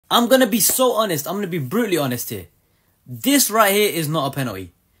I'm going to be so honest. I'm going to be brutally honest here. This right here is not a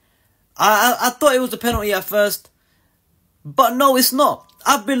penalty. I thought it was a penalty at first. But no, it's not.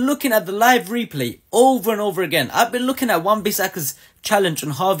 I've been looking at the live replay over and over again. I've been looking at Bissaka's challenge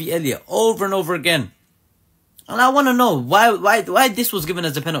on Harvey Elliott over and over again. And I want to know why this was given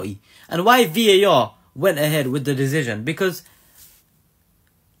as a penalty. And why VAR went ahead with the decision. Because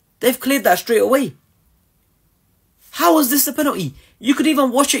they've cleared that straight away. How was this a penalty? You could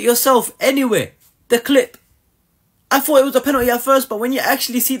even watch it yourself anywhere. The clip. I thought it was a penalty at first, but when you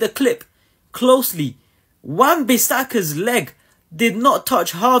actually see the clip closely, Bissaka's leg did not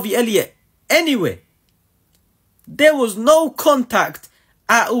touch Harvey Elliott anywhere. There was no contact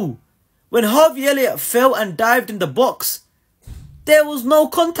at all. When Harvey Elliott fell and dived in the box, there was no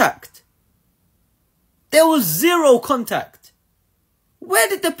contact. There was zero contact. Where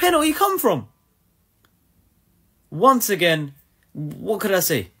did the penalty come from? Once again, what could I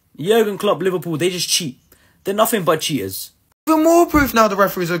say? Jurgen Klopp, Liverpool, they just cheat. They're nothing but cheaters. Even more proof now the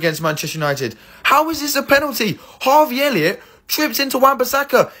referees are against Manchester United. How is this a penalty? Harvey Elliott trips into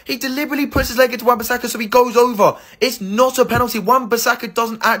Bissaka. He deliberately puts his leg into Bissaka so he goes over. It's not a penalty. Bissaka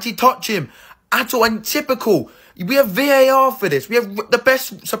doesn't actually touch him at all. And typical. We have VAR for this. We have the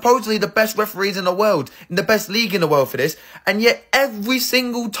best, supposedly the best referees in the world, in the best league in the world for this. And yet every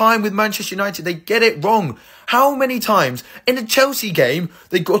single time with Manchester United, they get it wrong. How many times in the Chelsea game,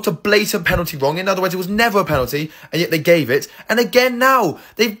 they got a blatant penalty wrong? In other words, it was never a penalty, and yet they gave it. And again now,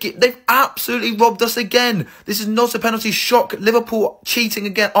 they've absolutely robbed us again. This is not a penalty. Shock. Liverpool cheating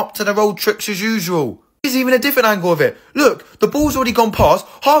again, up to their old tricks as usual. Here's even a different angle of it. Look, the ball's already gone past.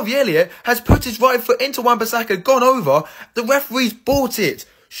 Harvey Elliott has put his right foot into Bissaka, gone over. The referee's bought it.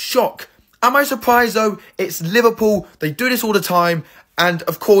 Shock. Am I surprised though? It's Liverpool. They do this all the time. And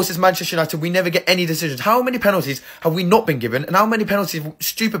of course, it's Manchester United. We never get any decisions. How many penalties have we not been given? And how many penalties,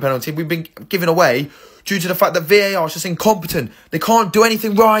 stupid penalties, we've been given away due to the fact that VAR is just incompetent. They can't do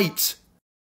anything right.